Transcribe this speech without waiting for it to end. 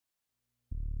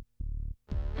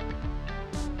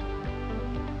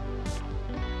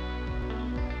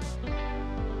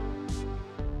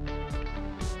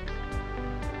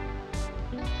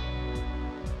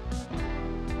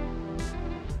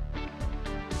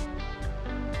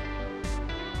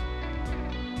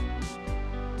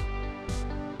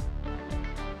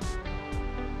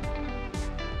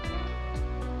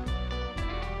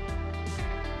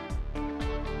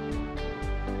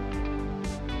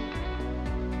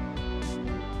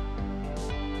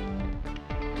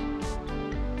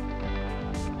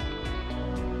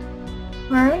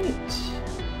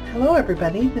Hello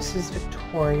everybody, this is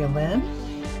Victoria Lynn,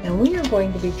 and we are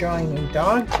going to be drawing a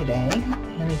dog today.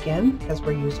 And again, because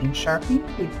we're using Sharpie,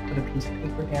 we put a piece of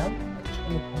paper down, which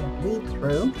we kind of bleed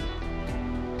through.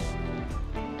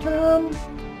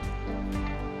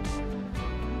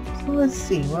 So let's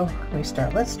see, well, where can we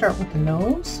start? Let's start with the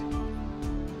nose.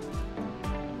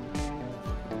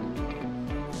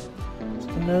 So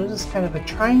the nose is kind of a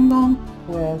triangle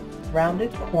with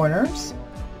rounded corners.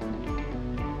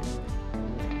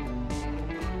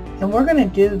 And we're going to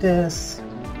do this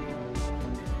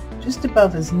just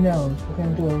above his nose. We're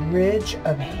going to do a ridge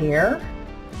of hair.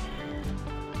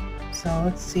 So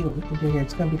let's see what we can do here.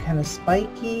 It's going to be kind of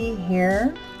spiky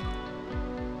hair.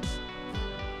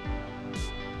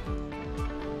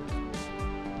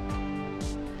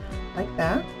 Like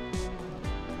that.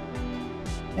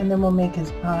 And then we'll make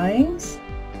his eyes.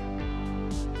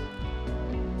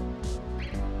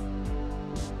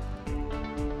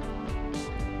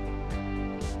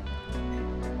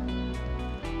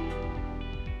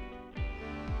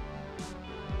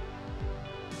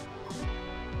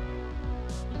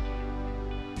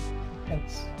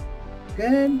 That's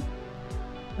good.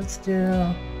 Let's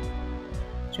do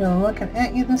Joe looking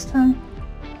at you this time.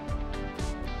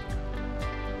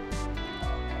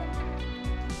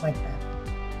 Like that.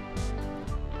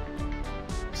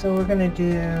 So we're going to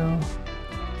do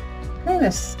kind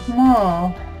of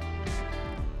small,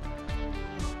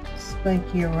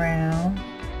 spiky around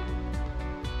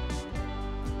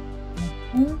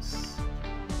like this.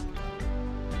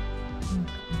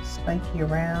 Spiky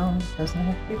around, doesn't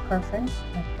have to be perfect,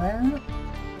 like that.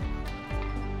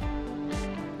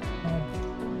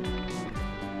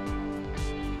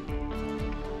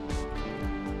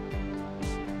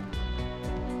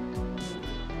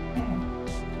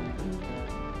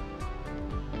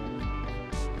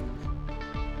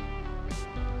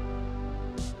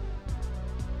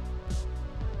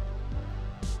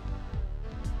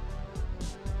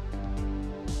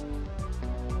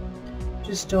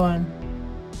 Just doing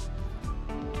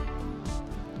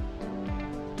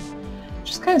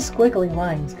kind of squiggly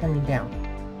lines coming down.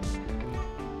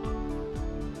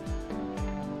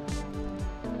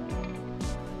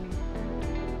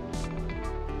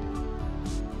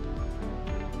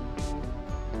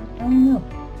 I don't know.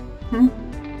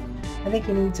 I think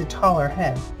he needs a taller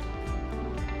head.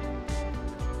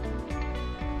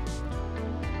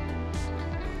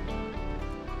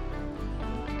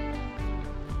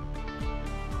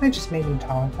 I just made him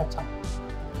taller, that's all.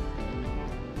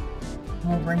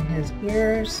 We'll bring his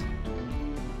ears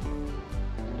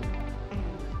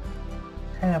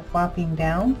kind of flopping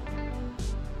down.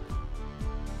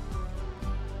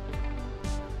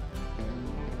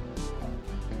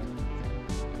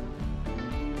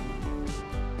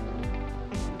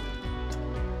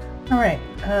 All right.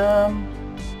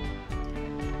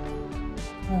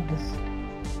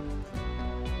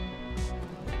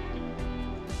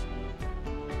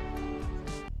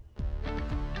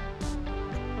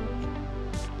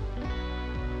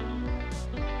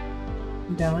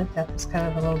 Down like that. There's kind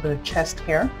of a little bit of chest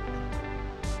hair.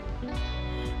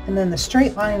 And then the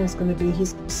straight line is going to be,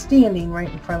 he's standing right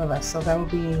in front of us, so that will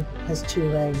be his two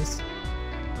legs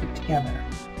put together.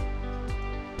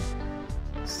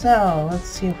 So let's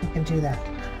see if we can do that.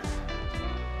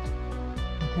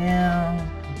 Down,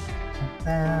 like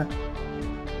that.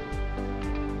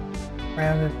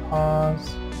 Rounded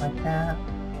paws, like that.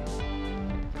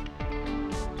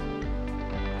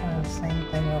 And the same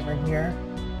thing over here.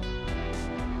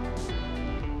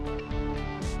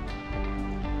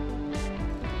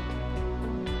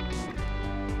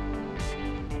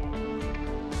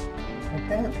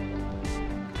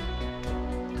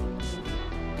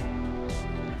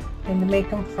 And to make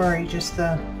them furry, just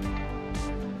the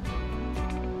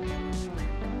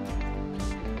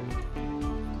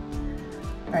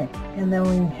right, and then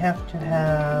we have to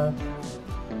have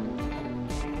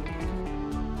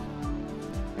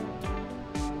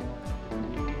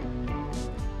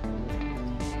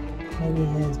maybe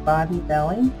his body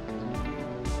belly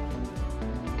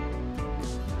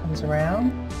comes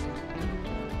around.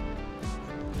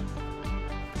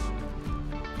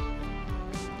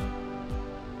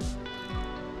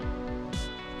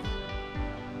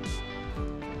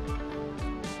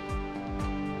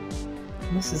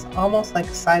 This is almost like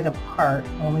side apart,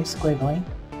 only squiggly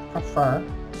for fur.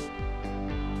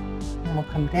 And we'll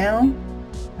come down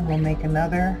and we'll make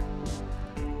another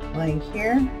leg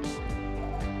here.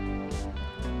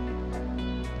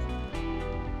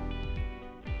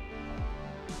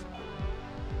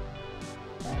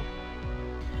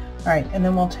 All right, and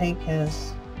then we'll take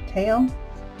his tail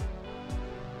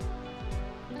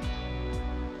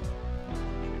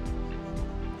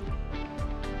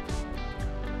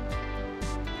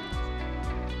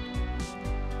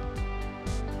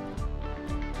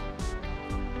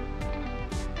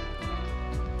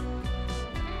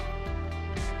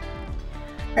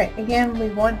Right, again, we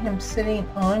want him sitting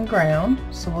on ground,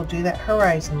 so we'll do that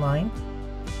horizon line.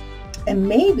 And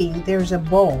maybe there's a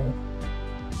bowl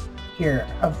here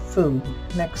of food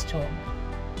next to him.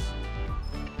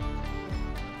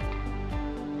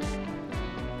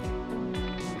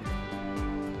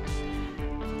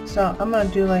 So I'm going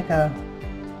to do like a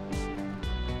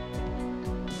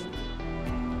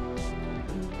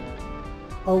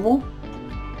oval.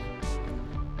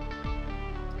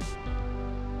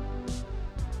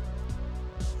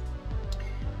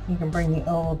 You can bring the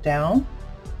oval down.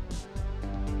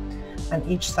 On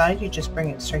each side, you just bring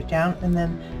it straight down, and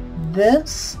then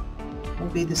this will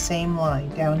be the same line.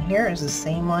 Down here is the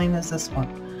same line as this one.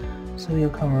 So you'll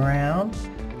come around,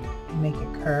 make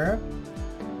it curve,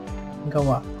 and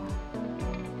go up.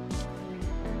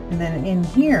 And then in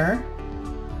here,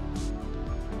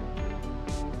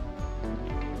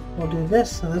 we'll do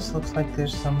this, so this looks like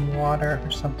there's some water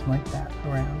or something like that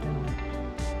around in there.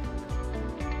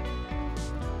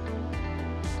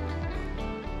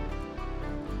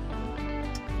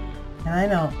 And I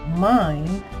know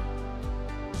mine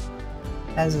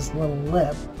has this little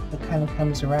lip that kind of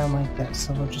comes around like this,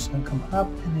 so we're just going to come up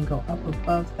and then go up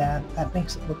above that. That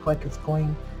makes it look like it's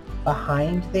going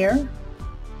behind there.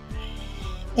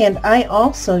 And I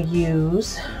also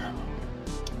use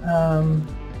a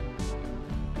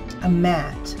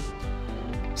mat.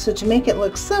 So to make it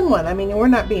look somewhat, I mean, we're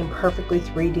not being perfectly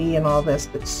 3D and all this,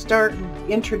 but start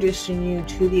introducing you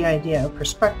to the idea of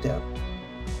perspective.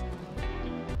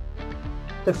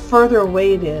 The further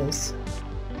away it is,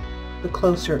 the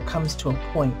closer it comes to a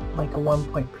point, like a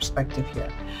 1-point perspective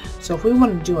here. So if we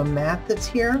want to do a mat that's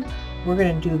here, we're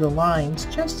going to do the lines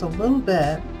just a little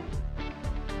bit,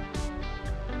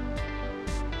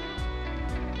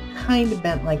 kind of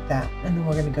bent like that, and then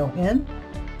we're going to go in.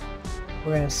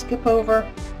 We're going to skip over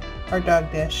our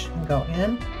dog dish and go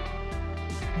in,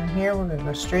 and here we're going to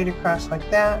go straight across like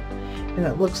that, and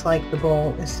it looks like the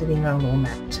bowl is sitting on a little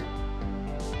mat.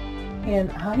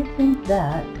 And I think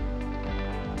that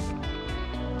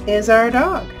is our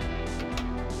dog.